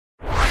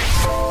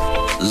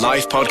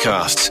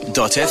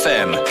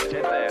livepodcasts.fm.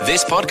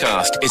 This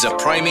podcast is a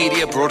Prime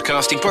Media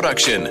broadcasting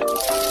production.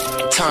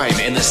 Time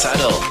in the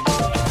saddle.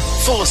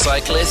 For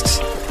cyclists,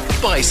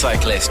 by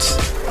cyclists.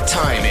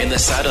 Time in the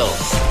saddle.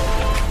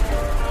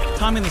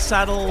 Time in the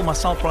saddle.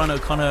 Myself, Brian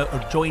O'Connor,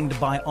 joined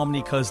by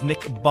Omnioco's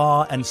Nick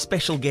Barr and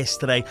special guest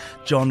today,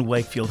 John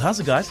Wakefield.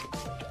 How's it, guys?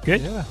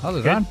 Good? Yeah, how's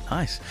it going?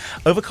 Nice.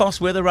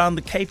 Overcast weather around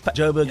the Cape.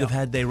 Joburg have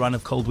had their run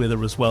of cold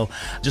weather as well,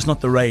 just not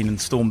the rain and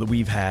storm that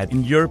we've had.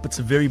 In Europe, it's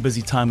a very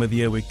busy time of the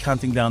year. We're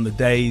counting down the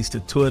days to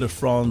Tour de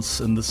France,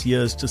 and this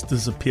year's just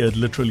disappeared,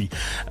 literally.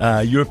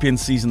 European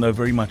season, though,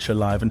 very much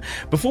alive. And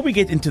before we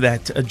get into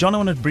that, John, I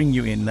want to bring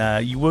you in.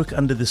 You work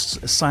under this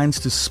Science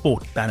to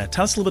Sport banner.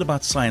 Tell us a little bit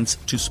about Science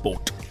to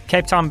Sport.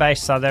 Cape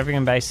Town-based, South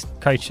African-based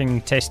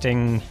coaching,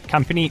 testing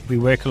company. We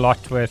work a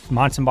lot with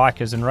mountain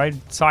bikers and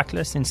road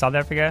cyclists in South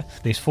Africa.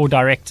 There's 4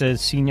 directors,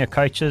 senior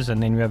coaches,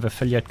 and then we have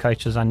affiliate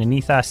coaches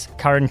underneath us.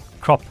 Current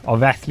crop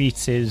of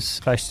athletes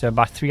is close to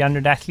about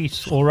 300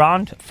 athletes all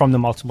round from the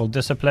multiple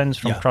disciplines,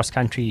 from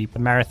cross-country,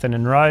 marathon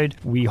and road.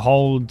 We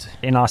hold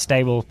in our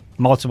stable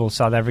multiple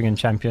South African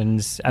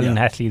champions, Alan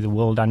Hatley, the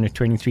world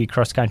under-23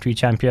 cross-country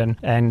champion,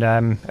 and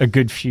a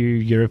good few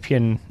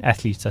European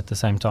athletes at the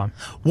same time.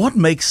 What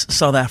makes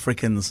South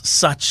Africans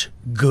such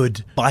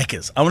good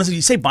bikers? I want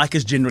to say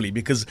bikers generally,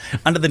 because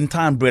under the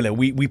entire umbrella,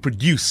 we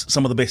produce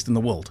some of the best in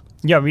the world.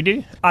 Yeah, we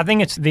do. I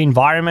think it's the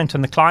environment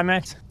and the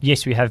climate.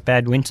 Yes, we have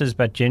bad winters,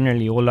 but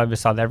generally all over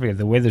South Africa,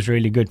 the weather's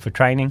really good for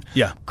training.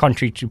 Yeah.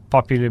 Contrary to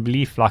popular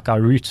belief, like our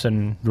routes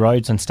and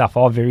roads and stuff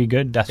are very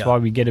good. That's why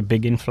we get a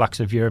big influx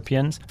of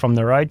Europeans from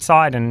the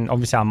roadside, and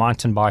obviously our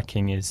mountain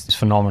biking is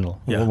phenomenal,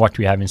 what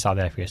we have in South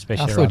Africa,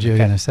 especially I thought you were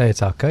going to say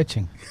it's our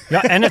coaching.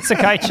 Yeah, and it's the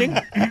coaching.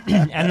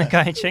 And the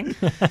coaching.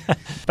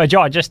 But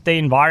yeah, just the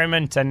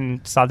environment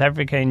and South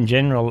Africa in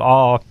general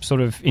are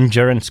sort of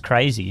endurance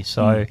crazy.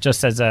 So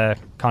just as a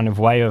kind of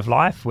way of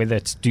life, whether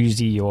it's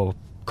doozy or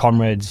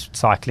comrades,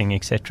 cycling,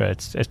 etc.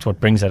 It's what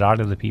brings it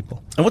out of the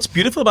people. And what's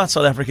beautiful about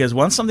South Africa is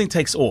once something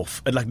takes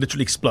off, it like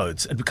literally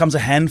explodes. It becomes a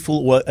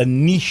handful or a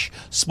niche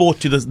sport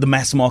to the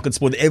mass market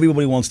sport.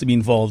 Everybody wants to be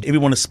involved.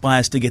 Everyone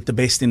aspires to get the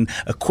best in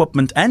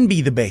equipment and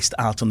be the best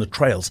out on the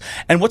trails.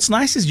 And what's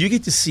nice is you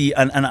get to see,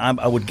 and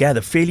I would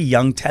gather, fairly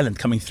young talent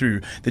coming through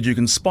that you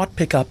can spot,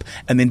 pick up,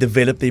 and then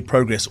develop their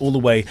progress all the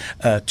way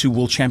to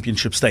world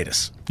championship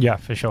status. Yeah,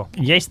 for sure.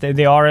 Yes,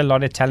 there are a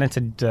lot of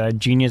talented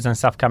juniors and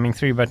stuff coming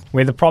through, but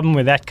where the problem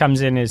with that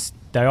comes in is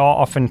they are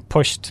often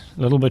pushed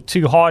a little bit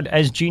too hard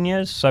as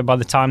juniors. So by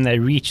the time they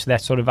reach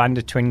that sort of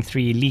under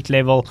 23 elite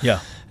level,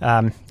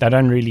 they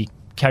don't really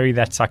carry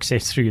that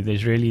success through.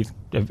 There's really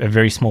a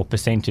very small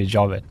percentage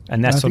of it,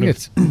 and that's sort of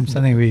it's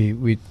something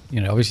we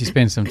obviously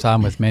spent some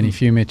time with Manny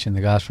Fumich and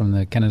the guys from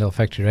the Cannondale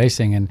Factory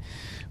Racing, and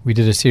we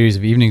did a series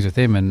of evenings with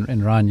them,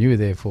 and Ryan, you were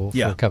there for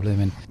a couple of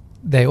them, and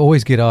they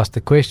always get asked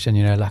the question,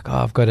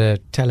 I've got a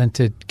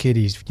talented kid,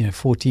 he's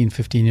 14,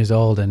 15 years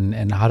old,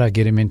 and how do I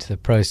get him into the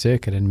pro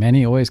circuit? And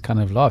Manny always kind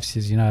of laughs. He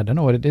says, I don't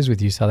know what it is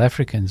with you South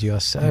Africans. You are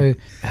so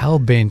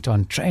hell-bent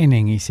on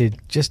training. He said,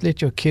 just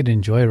let your kid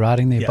enjoy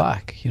riding their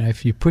bike.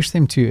 If you push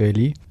them too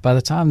early, by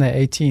the time they're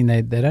 18,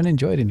 they don't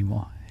enjoy it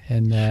anymore.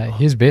 And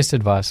his best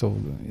advice, or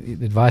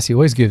the advice he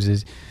always gives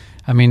is,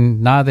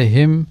 neither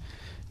him,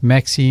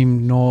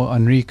 Maxime, nor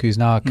Enrique, who's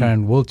now our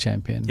current world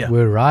champion,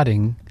 were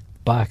riding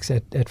bikes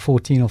at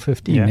 14 or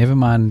 15, never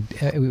mind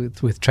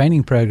with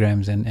training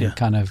programs and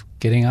kind of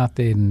getting out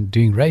there and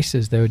doing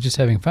races. They were just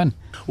having fun.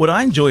 What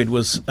I enjoyed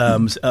was,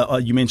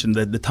 you mentioned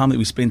the time that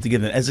we spent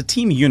together. As a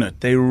team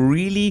unit, they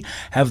really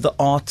have the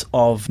art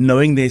of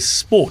knowing their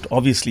sport,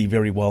 obviously,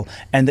 very well,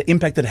 and the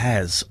impact it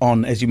has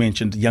on, as you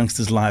mentioned,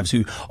 youngsters' lives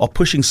who are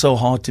pushing so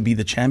hard to be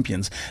the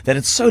champions, that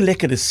it's so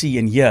lekker to see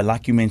and hear,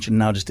 like you mentioned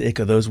now, just to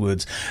echo those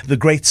words, the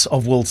greats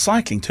of world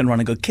cycling turn around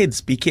and go, kids,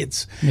 be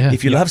kids. Yeah.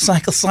 If you love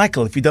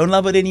cycle. If you don't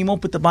love it anymore,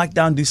 put the bike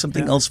down, do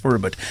something else for a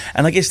bit.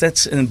 And I guess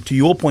that's, and to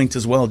your point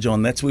as well,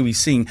 John, that's where we're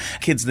seeing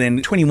kids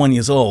then 21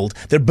 years old,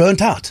 they're burnt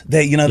out.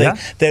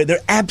 They're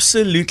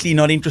absolutely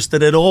not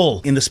interested at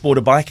all in the sport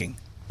of biking.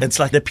 It's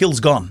like their appeal's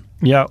gone.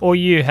 Yeah, or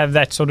you have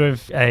that sort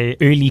of a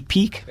early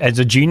peak as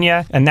a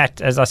junior, and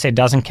that, as I said,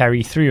 doesn't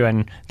carry through,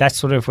 and that's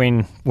sort of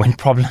when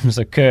problems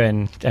occur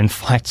and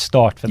fights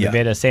start, for the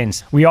better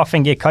sense. We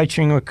often get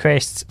coaching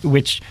requests,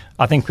 which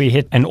I think we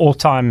hit an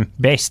all-time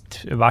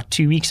best about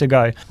 2 weeks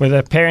ago, with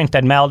a parent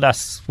that mailed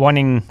us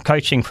wanting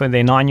coaching for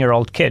their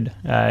 9-year-old kid.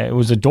 It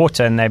was a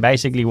daughter, and they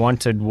basically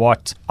wanted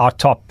what our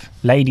top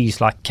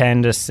ladies like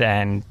Candice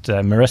and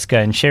Mariska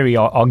and Sherry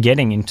are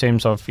getting in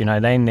terms of,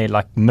 they're in their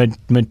like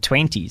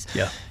mid-20s.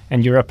 Yeah.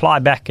 And you reply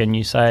back and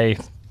you say,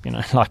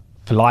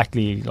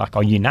 politely,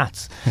 are you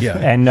nuts? Yeah.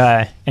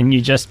 And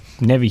you just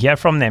never hear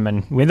from them.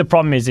 And where the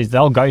problem is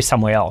they'll go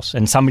somewhere else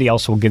and somebody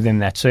else will give them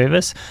that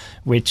service,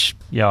 which,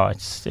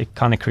 it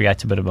kind of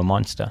creates a bit of a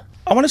monster.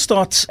 I want to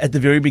start at the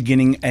very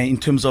beginning in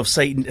terms of,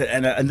 say,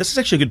 and this is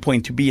actually a good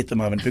point to be at the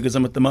moment, because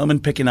I'm at the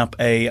moment picking up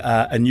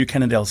a new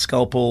Cannondale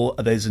scalpel.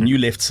 There's a new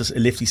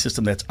lefty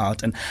system that's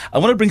out, and I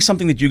want to bring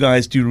something that you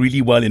guys do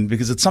really well in,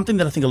 because it's something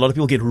that I think a lot of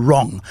people get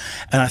wrong,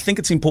 and I think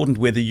it's important,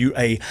 whether you're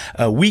a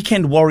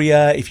weekend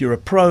warrior, if you're a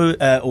pro,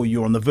 or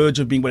you're on the verge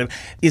of being whatever,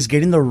 is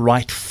getting the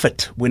right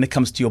fit when it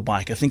comes to your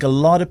bike. I think a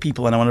lot of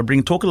people, and I want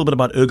to talk a little bit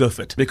about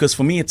ErgoFit, because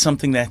for me it's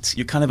something that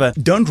you kind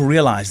of don't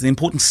realize the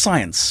important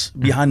science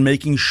behind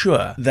making sure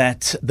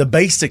that the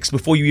basics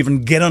before you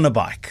even get on a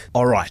bike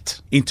are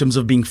right in terms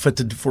of being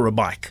fitted for a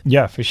bike.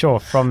 Yeah, for sure.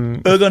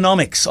 From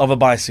ergonomics of a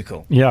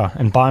bicycle. Yeah,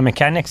 and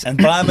biomechanics.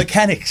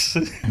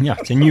 Yeah,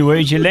 it's a new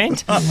word you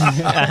learned.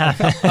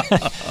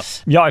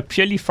 Yeah,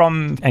 purely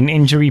from an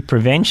injury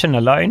prevention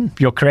alone,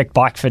 your correct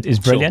bike fit is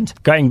brilliant. Sure.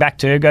 Going back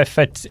to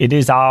ErgoFit, it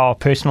is our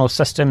personal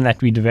system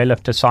that we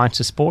developed at Science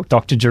of Sport.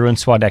 Dr. Jeroen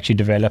Swad actually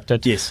developed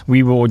it. Yes.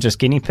 We were all just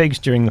guinea pigs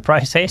during the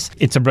process.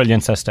 It's a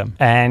brilliant system,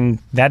 and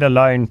that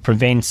alone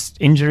prevents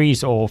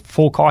injuries or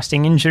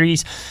forecasting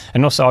injuries,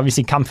 and also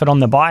obviously comfort on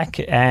the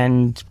bike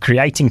and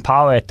creating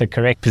power at the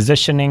correct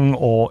positioning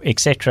or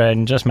etc.,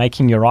 and just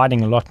making your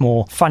riding a lot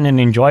more fun and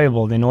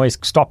enjoyable than always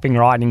stopping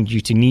riding due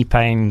to knee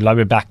pain,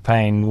 lower back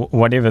pain,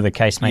 whatever the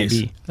case may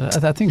be.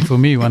 I think for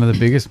me, one of the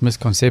biggest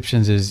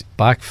misconceptions is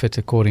bike fit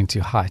according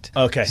to height.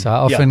 Okay. So I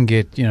often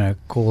get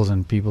calls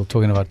and people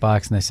talking about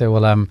bikes, and they say,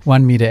 well, I'm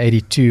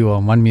 1.82 or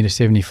I'm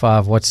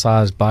 1.75. What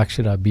size bike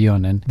should I be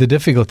on? And the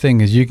difficult thing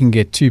is you can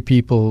get two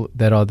people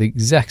that are the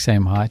exact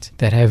same height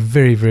that have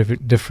very, very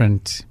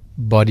different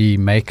body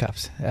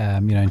makeups,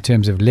 in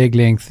terms of leg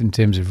length, in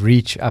terms of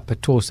reach, upper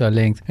torso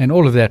length, and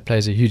all of that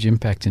plays a huge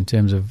impact in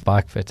terms of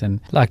bike fit.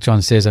 And like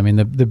John says, I mean,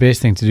 the best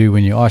thing to do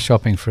when you are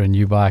shopping for a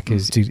new bike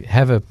is to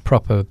have a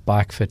proper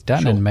bike fit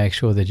done and make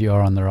sure that you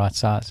are on the right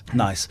size.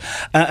 Nice.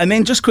 And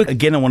then just quick,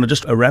 again, I want to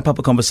just wrap up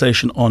a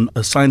conversation on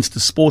a science to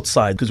sports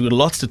side, because we've got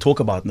lots to talk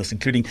about in this,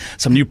 including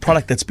some new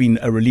product that's been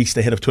released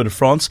ahead of Tour de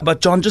France.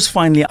 But John, just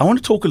finally, I want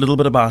to talk a little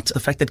bit about the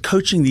fact that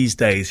coaching these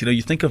days,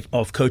 you think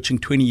of coaching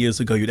 20 years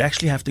ago, you'd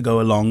actually have to go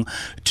along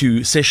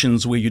to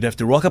sessions where you'd have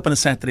to rock up on a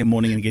Saturday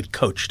morning and get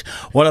coached.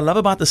 What I love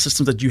about the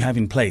systems that you have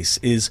in place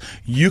is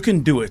you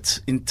can do it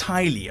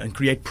entirely and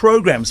create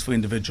programs for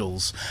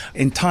individuals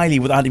entirely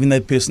without even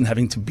that person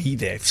having to be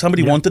there. If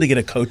somebody wanted to get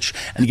a coach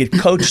and get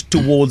coached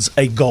towards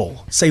a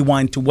goal, say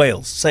Wine to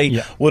Wales, say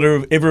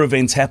whatever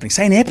event's happening,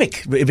 say an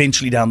epic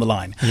eventually down the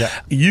line,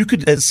 you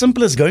could, as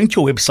simple as going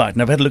to your website,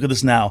 and I've had a look at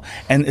this now,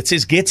 and it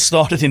says get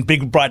started in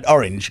big bright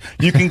orange.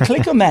 You can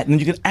click on that and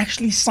you can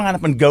actually sign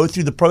up and go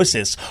through the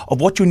process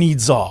of what your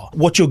needs are,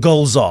 what your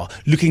goals are,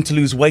 looking to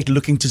lose weight,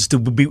 looking to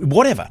be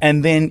whatever.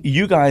 And then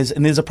you guys,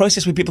 and there's a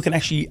process where people can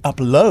actually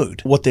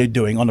upload what they're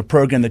doing on a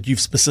program that you've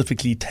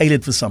specifically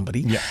tailored for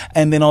somebody. Yeah.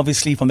 And then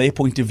obviously from their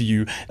point of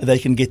view, they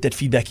can get that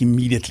feedback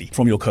immediately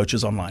from your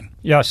coaches online.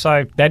 Yeah,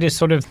 so that is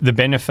sort of the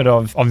benefit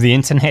of the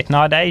internet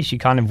nowadays. You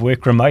kind of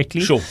work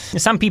remotely. Sure.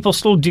 Some people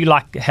still do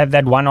have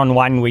that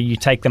one-on-one where you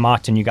take them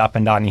out and you go up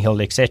and down a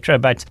hill, etc.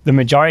 But the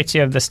majority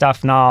of the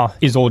stuff now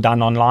is all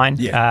done online.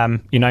 Yeah.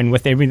 And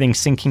with everything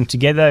syncing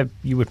together,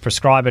 you would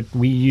prescribe it.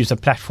 We use a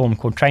platform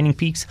called Training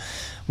Peaks.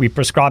 We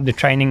prescribe the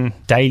training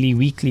daily,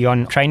 weekly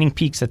on Training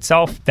Peaks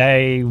itself.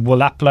 They will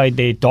upload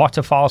their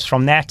data files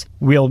from that.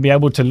 We'll be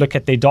able to look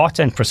at their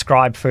data and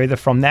prescribe further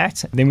from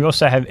that. Then we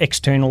also have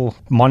external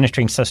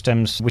monitoring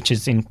systems, which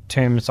is in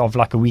terms of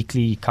like a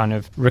weekly kind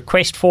of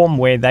request form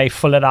where they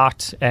fill it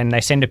out and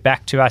they send it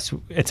back to us.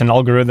 It's an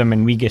algorithm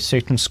and we get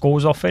certain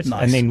scores off it.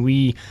 Nice. And then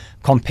we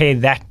compare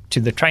that to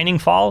the training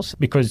files,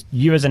 because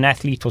you as an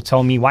athlete will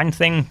tell me one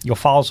thing, your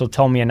files will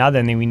tell me another,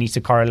 and then we need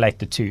to correlate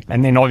the two.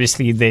 And then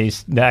obviously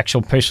there's the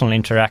actual personal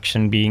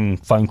interaction being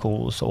phone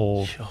calls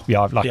or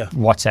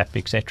WhatsApp,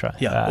 etc.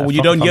 Or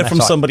you don't hear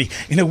from somebody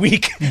in a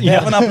week. They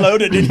haven't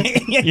uploaded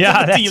it.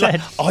 That's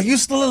it. Are you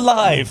still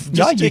alive?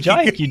 Yeah, you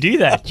joke. You do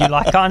that. You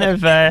kind of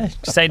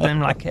say to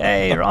them like,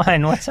 hey,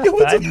 Ryan, what's up,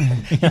 bud?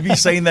 You'd be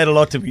saying that a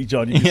lot to me,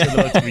 John. You'd be saying that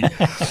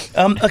a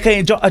lot to me.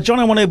 Okay, John,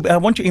 I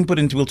want your input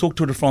into, we'll talk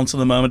Tour de France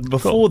in a moment.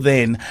 Before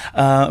then,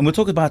 and we'll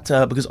talk about,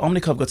 because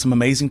Omnioco have got some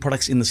amazing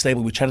products in the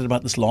stable. We chatted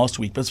about this last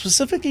week, but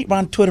specifically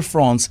around Tour de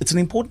France, it's an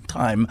important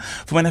time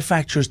for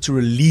manufacturers to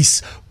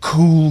release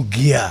cool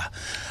gear.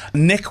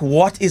 Nick,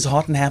 what is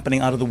hot and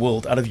happening out of the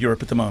world, out of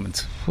Europe at the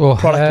moment,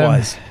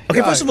 product-wise?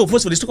 Okay, first of all,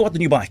 let's talk about the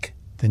new bike.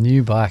 The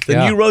new bike,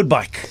 the new road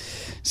bike.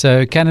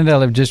 So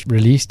Cannondale have just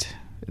released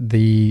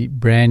the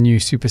brand new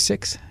Super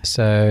 6.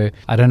 So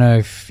I don't know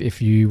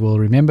if you will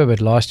remember,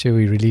 but last year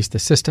we released the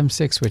System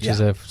 6, which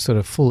is a sort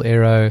of full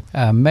aero,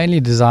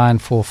 mainly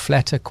designed for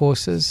flatter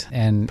courses,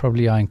 and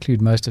probably I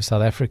include most of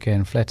South Africa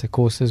in flatter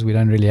courses. We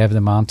don't really have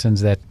the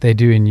mountains that they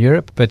do in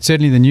Europe, but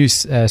certainly the new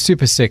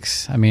Super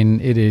 6, I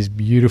mean, it is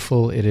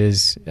beautiful. It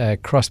is a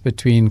cross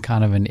between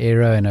kind of an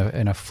aero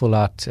and a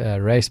full-out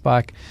race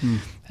bike.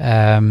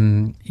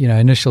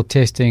 Initial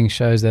testing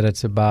shows that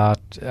it's about,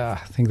 I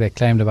think they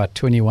claimed about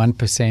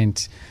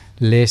 21%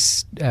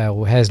 less,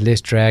 or has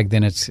less drag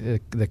than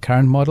the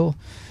current model.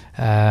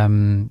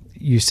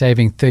 you're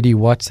saving 30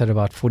 watts at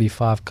about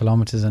 45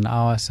 kilometers an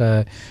hour.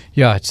 So,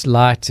 yeah, it's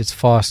light, it's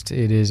fast.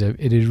 It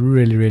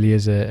really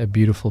is a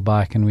beautiful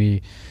bike. And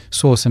we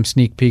saw some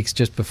sneak peeks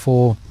just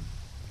before.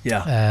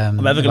 Yeah,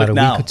 I'm having a look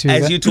now.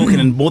 As you're talking,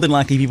 and more than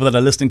likely people that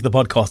are listening to the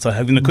podcast are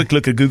having a quick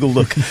look at Google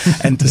Look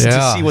and to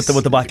see what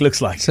the bike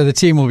looks like. So the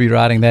team will be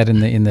riding that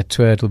in the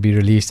tour. It will be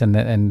released,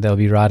 and they'll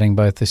be riding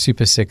both the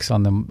Super 6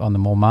 on the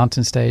more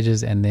mountain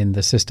stages, and then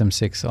the System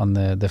 6 on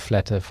the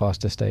flatter,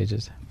 faster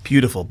stages.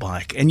 Beautiful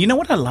bike. And you know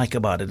what I like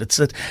about it? It's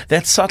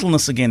that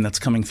subtleness again that's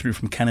coming through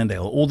from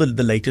Cannondale, all the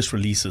latest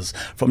releases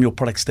from your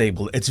product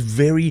stable. It's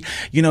very,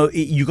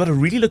 you got to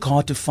really look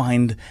hard to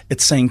find it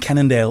saying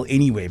Cannondale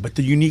anywhere, but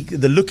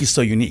the look is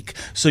so unique.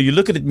 So you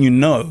look at it and you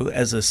know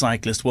as a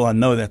cyclist, well, I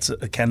know that's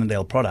a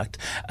Cannondale product,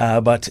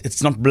 but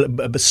it's not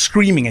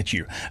screaming at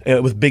you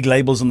with big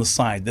labels on the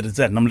side that it's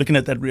that. And I'm looking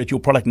at your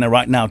product now,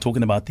 right now,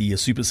 talking about the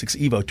Super 6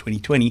 Evo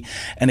 2020.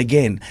 And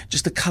again,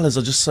 just the colors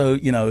are just so,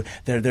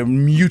 they're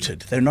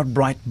muted. They're not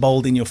bright,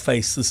 bold in your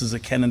face. This is a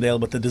Cannondale,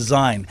 but the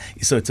design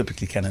is so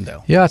typically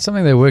Cannondale. Yeah, it's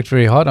something they worked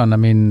very hard on. I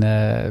mean,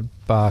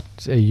 about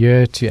a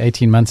year to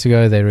 18 months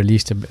ago, they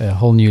released a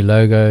whole new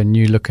logo,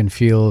 new look and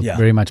feel,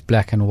 very much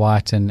black and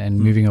white and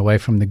moving away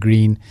from the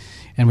green.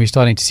 And we're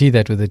starting to see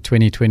that with the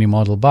 2020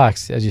 model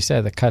bikes. As you say,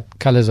 the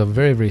colors are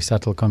very, very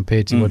subtle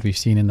compared to what we've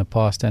seen in the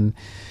past. And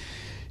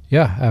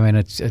yeah, I mean,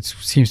 it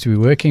seems to be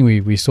working.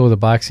 We saw the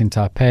bikes in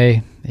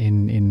Taipei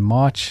in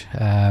March,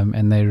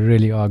 and they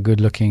really are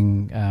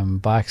good-looking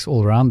bikes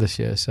all around this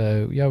year.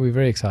 So, yeah, we're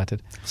very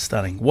excited.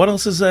 Stunning. What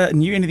else is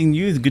new? Anything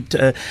new?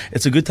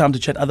 It's a good time to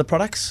chat other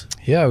products?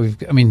 Yeah,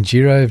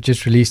 Giro have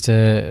just released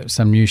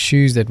some new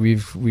shoes that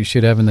we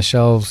should have in the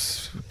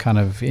shelves kind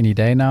of any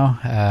day now.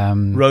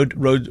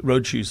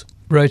 Road shoes.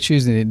 Road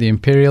shoes, the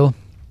Imperial.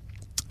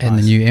 And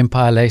the new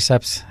Empire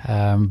lace-ups,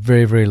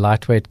 very, very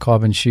lightweight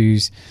carbon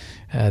shoes.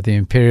 The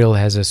Imperial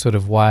has a sort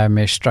of wire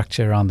mesh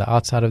structure around the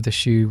outside of the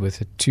shoe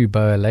with a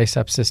 2-boa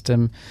lace-up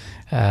system.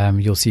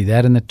 You'll see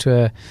that in the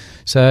tour.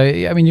 So,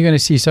 I mean, you're going to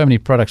see so many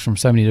products from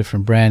so many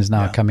different brands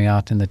now coming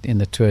out in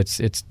the tour.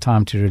 It's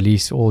time to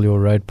release all your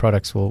road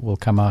products will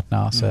come out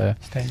now. So,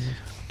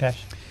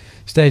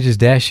 Stages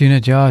dash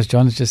unit, as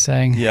John's just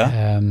saying.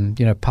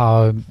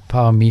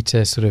 Power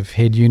meter sort of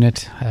head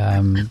unit.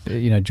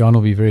 John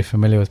will be very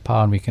familiar with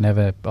power, and we can have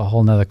a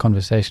whole nother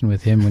conversation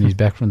with him when he's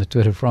back from the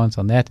Tour de France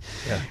on that.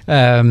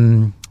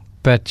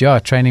 But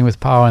training with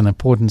power and the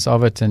importance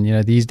of it.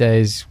 And these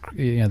days,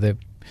 the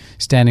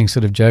standing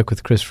sort of joke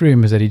with Chris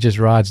Froome is that he just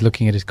rides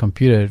looking at his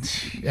computer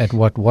at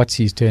what watts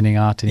he's turning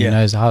out, and he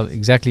knows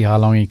exactly how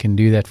long he can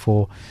do that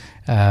for.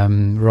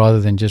 Rather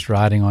than just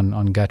riding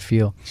on gut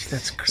feel.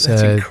 That's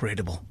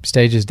incredible.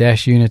 Stages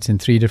dash units in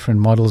 3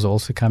 different models are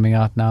also coming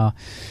out now.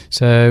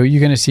 So you're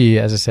going to see,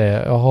 as I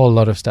say, a whole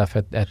lot of stuff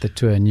at the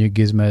tour, new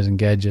gizmos and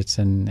gadgets,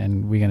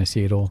 and we're going to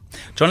see it all.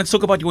 John, let's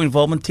talk about your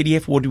involvement,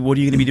 TDF. What are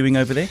you going to be doing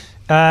over there?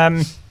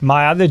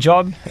 My other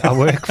job, I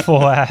work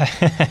for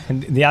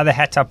the other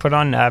hat I put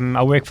on.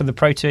 I work for the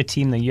Pro Tour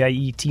team, the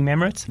UAE Team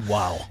Emirates.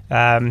 Wow.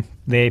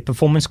 The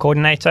performance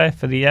coordinator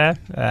for the year.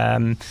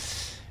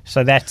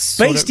 So that's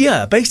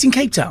based in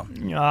Cape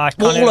Town.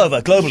 All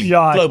over, globally.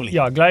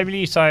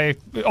 Globally. So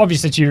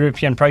obviously it's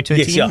European Pro Tour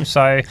team. Yeah.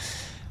 So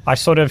I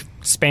sort of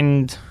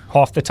spend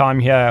half the time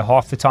here,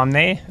 half the time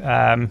there.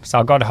 So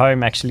I got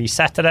home actually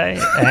Saturday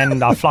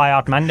and I fly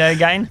out Monday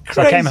again.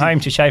 So I came home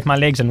to shave my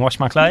legs and wash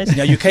my clothes.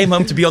 Now you came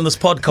home to be on this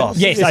podcast.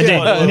 Yes, I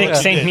did. Nick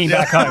sent me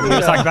back home. He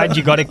was like, "Brad,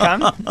 you got to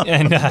come,"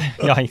 and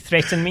he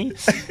threatened me.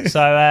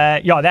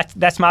 So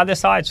that's my other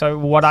side. So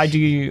what I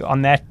do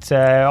on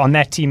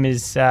that team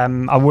is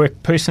I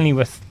work personally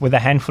with a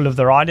handful of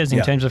the riders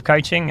in terms of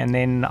coaching, and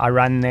then I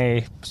run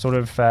their sort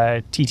of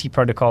TT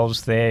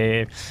protocols,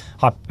 their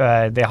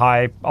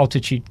high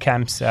altitude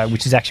camps,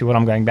 which is actually what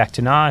I'm going back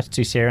to now,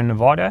 to Sierra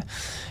Nevada.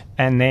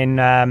 And then,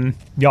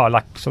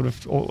 sort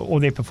of all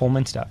their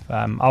performance stuff.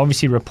 I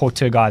obviously report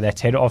to a guy that's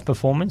head of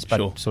performance,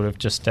 but sort of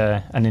just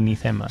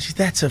underneath him.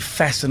 That's a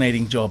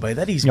fascinating job, eh?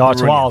 That is brilliant.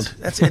 It's wild.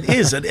 It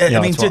is.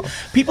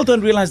 People don't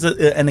realize that,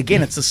 and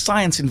again, it's the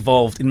science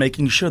involved in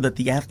making sure that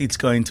the athletes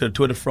going to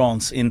Tour de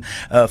France in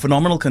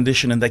phenomenal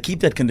condition, and they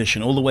keep that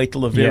condition all the way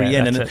till the very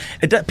end.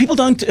 And people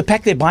don't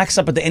pack their bikes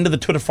up at the end of the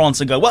Tour de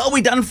France and go, well,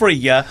 we're done for a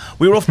year.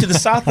 We're off to the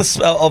south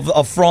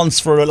of France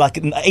for like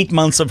 8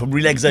 months of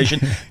relaxation.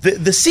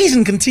 The season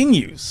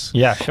continues.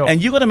 Yeah, sure.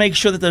 And you got to make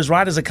sure that those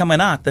riders are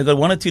coming out. They've got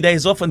 1 or 2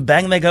 days off, and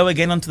bang, they go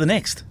again onto the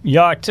next.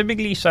 Yeah,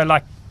 typically, so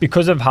like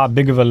because of how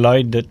big of a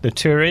load that the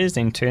tour is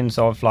in terms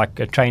of like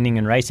a training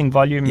and racing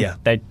volume,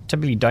 they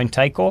typically don't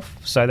take off.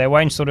 So they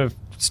won't sort of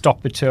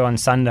stop the tour on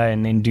Sunday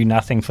and then do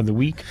nothing for the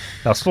week.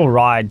 They'll still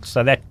ride.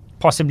 So that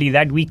possibly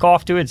that week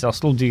afterwards, they'll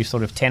still do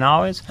sort of 10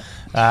 hours.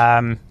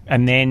 And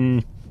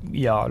then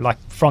like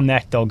from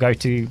that they'll go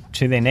to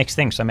their next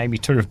thing. So maybe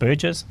Tour of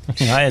Burgess,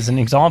 as an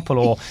example,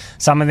 or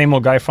some of them will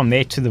go from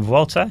there to the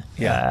Vuelta,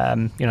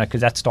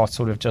 because that starts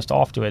sort of just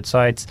afterwards.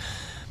 So it's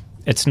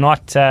it's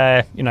not,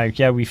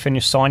 we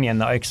finished Sani and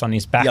the Oaks on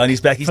his back. Yeah, on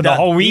his back. He's for done.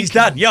 The whole week. He's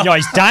done. Yeah,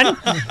 he's done.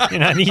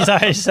 These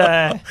guys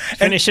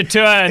finish a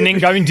tour and then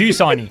go and do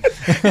Sani.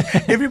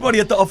 Everybody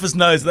at the office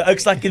knows the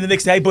Oaks like in the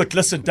next day, but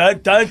listen,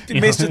 don't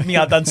mess with me.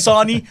 I've done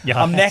Sani.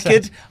 I'm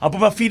knackered. I'll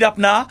put my feet up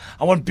now.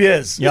 I want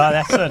beers. Yeah,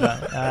 that's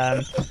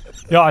it.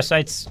 So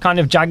it's kind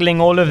of juggling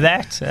all of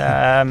that.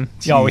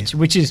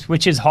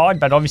 Which is hard,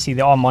 but obviously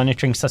there are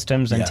monitoring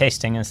systems and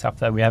testing and stuff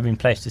that we have in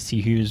place to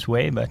see who's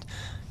where. But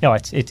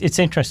it's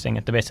interesting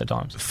at the best of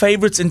times.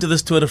 Favourites into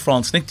this Tour de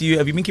France, Nick?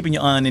 Have you been keeping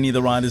your eye on any of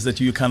the riders that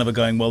you kind of are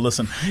going? Well,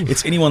 listen,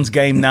 it's anyone's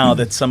game now.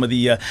 That some of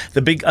the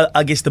big,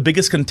 I guess, the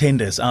biggest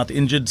contenders out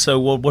injured. So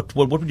what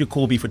would your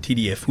call be for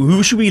TDF?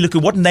 Who should we look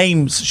at? What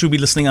names should we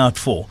be listening out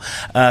for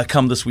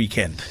come this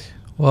weekend?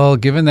 Well,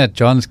 given that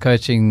John's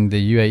coaching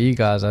the UAE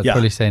guys, I'd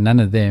probably say none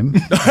of them.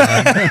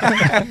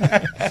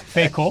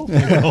 Fair call.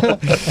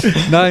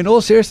 No, in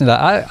all seriousness,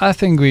 I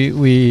think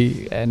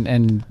we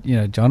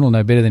John will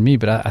know better than me,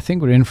 but I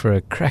think we're in for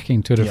a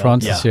cracking Tour de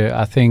France this year.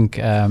 I think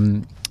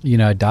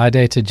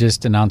Didata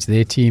just announced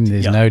their team.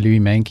 There's no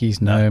Louis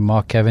Meintjes, no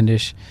Mark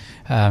Cavendish,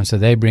 so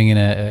they bring in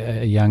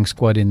a young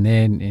squad in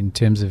there in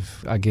terms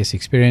of, I guess,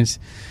 experience.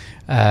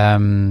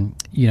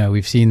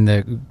 We've seen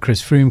the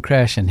Chris Froome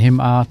crash and him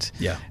out.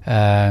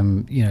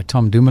 Tom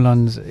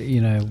Dumoulin's,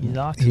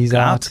 he's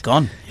out.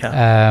 Gone.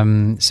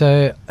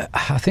 So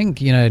I think,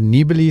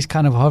 Nibali's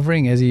kind of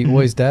hovering as he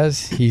always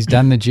does. He's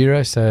done the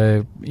Giro,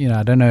 so,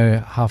 I don't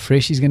know how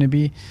fresh he's going to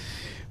be.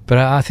 But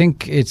I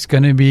think it's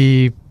going to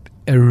be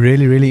a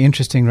really, really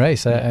interesting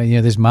race.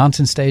 There's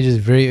mountain stages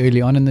very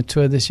early on in the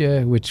Tour this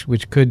year,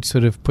 which could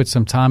sort of put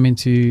some time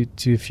into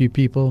a few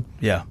people.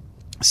 Yeah.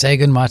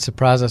 Sagan might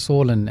surprise us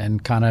all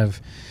and kind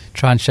of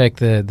try and shake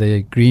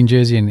the green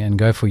jersey and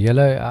go for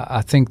yellow.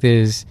 I think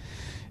it's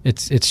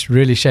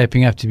really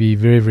shaping up to be a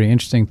very, very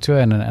interesting tour,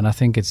 and I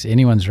think it's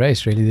anyone's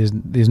race really.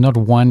 There's not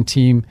one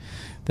team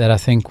that I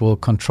think will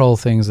control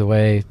things the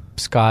way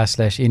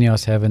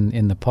Sky/Ineos have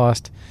in the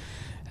past.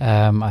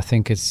 I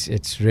think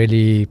it's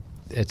really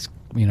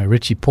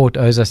Richie Porte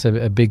owes us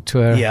a big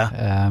tour.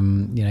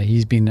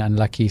 He's been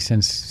unlucky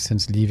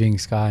since leaving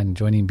Sky and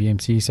joining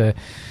BMC. So.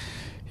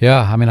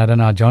 Yeah, I mean, I don't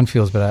know how John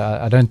feels, but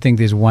I don't think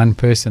there's one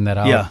person that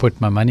I would put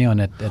my money on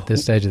at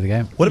this stage of the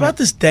game. What about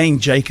this Dane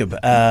Jacob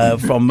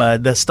from the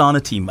Astana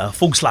team,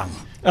 Fuglsang?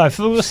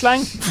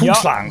 Fuglsang?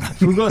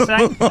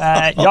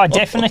 Yeah,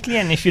 definitely.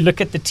 And if you look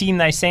at the team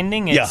they're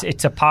sending,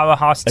 it's a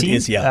powerhouse team.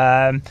 It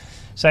is,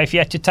 so if you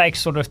had to take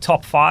sort of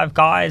top 5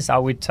 guys, I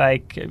would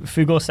take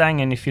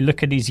Fuglsang. And if you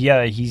look at his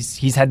year,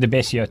 he's had the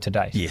best year to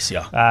date. Yes,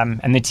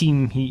 and the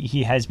team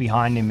he has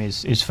behind him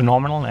is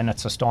phenomenal, and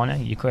it's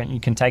Astana. You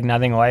can take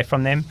nothing away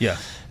from them.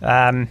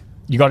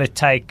 You got to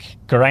take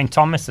Geraint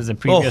Thomas as a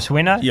previous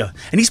winner. Yeah,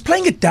 and he's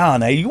playing it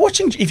down. If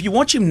you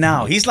watch him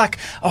now, he's like,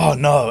 oh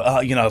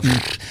no,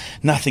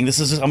 nothing. I'm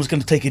just going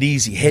to take it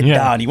easy, head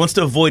down. He wants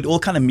to avoid all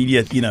kind of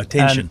media,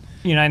 tension.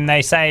 And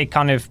they say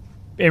kind of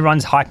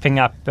everyone's hyping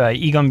up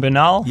Egan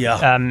Bernal.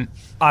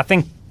 I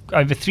think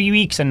over 3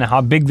 weeks and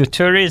how big the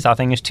tour is, I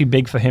think it's too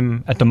big for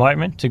him at the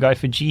moment to go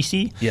for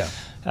GC.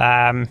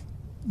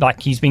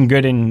 He's been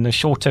good in the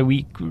shorter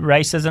week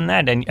races and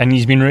that, and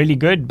he's been really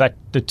good, but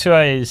the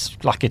tour is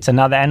like it's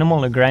another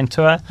animal, a Grand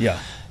Tour.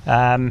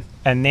 And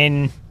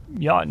then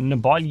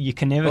Nibali, you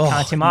can never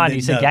count him out.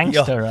 He's a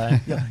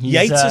gangster.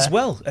 Yates as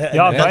well.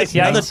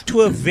 Another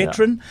tour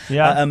veteran,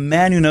 a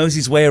man who knows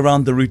his way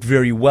around the route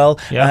very well.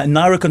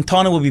 Nairo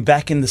Quintana will be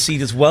back in the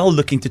seat as well,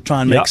 looking to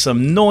try and make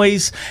some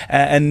noise.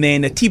 And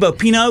then Thibaut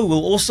Pinot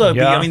will also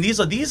be. I mean, these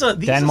are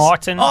Dan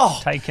Martin.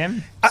 Take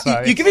him.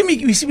 You're giving me.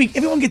 You see,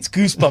 everyone gets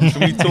goosebumps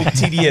when we talk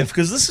TDF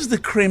because this is the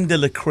creme de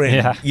la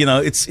creme.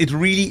 It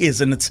really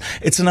is, and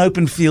it's an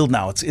open field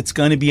now. It's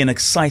going to be an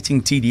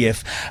exciting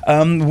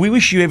TDF. We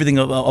wish you everything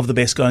of the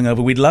best going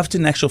over. We'd love to,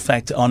 in actual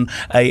fact, on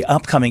a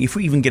upcoming, if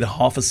we even get a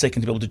half a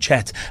second to be able to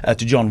chat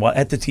to John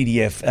at the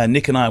TDF.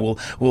 Nick and I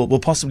will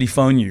possibly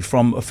phone you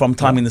from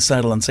Time in the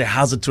Saddle and say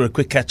how's it to a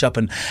quick catch up,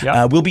 and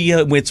we'll be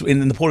where it's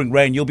in the pouring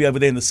rain. You'll be over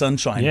there in the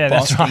sunshine.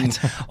 That's right.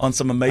 On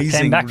some amazing.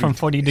 I came back from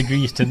 40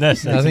 degrees to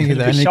this. I think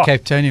the only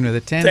Cape Townian with a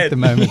 10 at the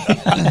moment.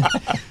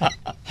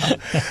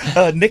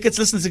 Nick,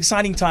 it's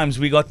exciting times.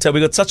 We got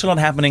such a lot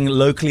happening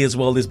locally as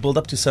well. There's build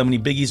up to so many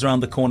biggies around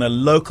the corner.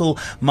 Local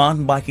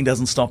mountain biking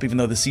doesn't stop, even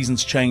though the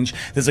seasons change.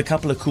 There's a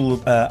couple of cool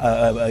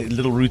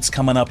little routes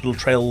coming up, little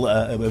trail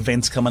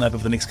events coming up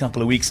over the next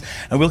couple of weeks,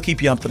 and we'll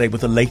keep you up to date with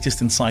the latest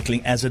in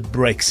cycling as it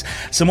breaks.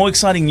 Some more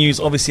exciting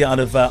news, obviously, out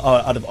of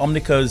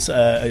Omnico's,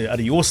 out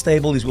of your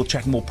stable. Is we'll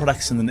check more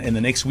products in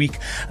the next week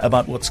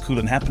about what's cool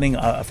and happening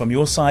from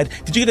your side.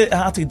 Did you get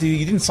how to do?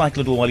 You didn't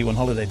cycle at all while you were on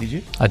holiday, did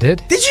you? I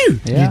did. Did you?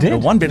 Yeah. You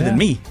did. One better than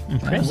me.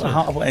 Impressive.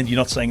 And you're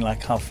not saying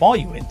like how far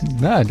you went.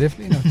 No,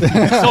 definitely not.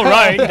 It's all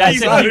right.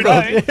 That's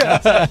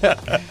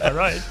it. All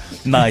right.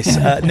 Nice.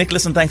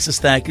 Nicholas, and thanks to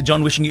Stag.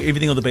 John, wishing you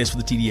everything all the best for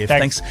the TDF.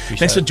 Thanks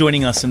for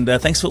joining us, and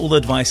thanks for all the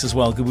advice as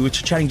well. We were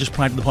chatting just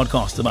prior to the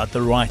podcast about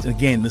the right.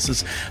 Again, this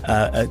is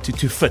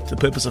to fit, the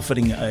purpose of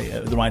fitting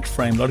the right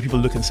frame. A lot of people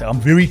look and say, I'm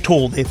very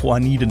tall, therefore I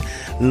need a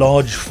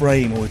large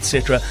frame, or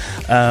etc.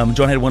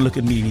 John had one look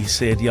at me and he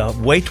said, yeah,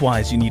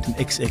 weight-wise, you need an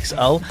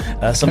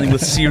XXL, something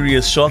with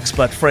serious shocks,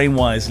 but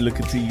frame-wise, look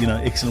at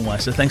the X and Y.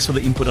 So thanks for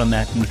the input on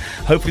that, and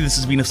hopefully this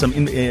has been of some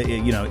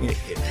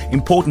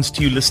importance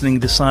to you listening,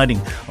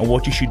 deciding on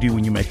what you should do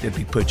when you make that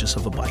big purchase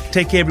of a bike.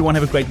 Take care, everyone.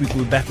 Have a great week.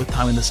 We'll be back with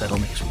Time in the Saddle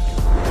next week.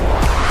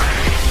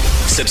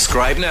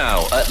 Subscribe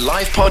now at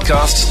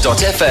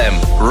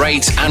livepodcasts.fm.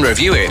 Rate and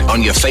review it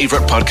on your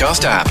favorite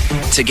podcast app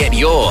to get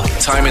your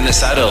Time in the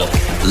Saddle.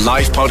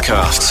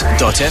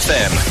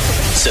 Livepodcasts.fm.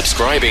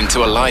 Subscribing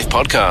to a live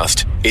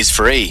podcast is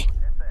free.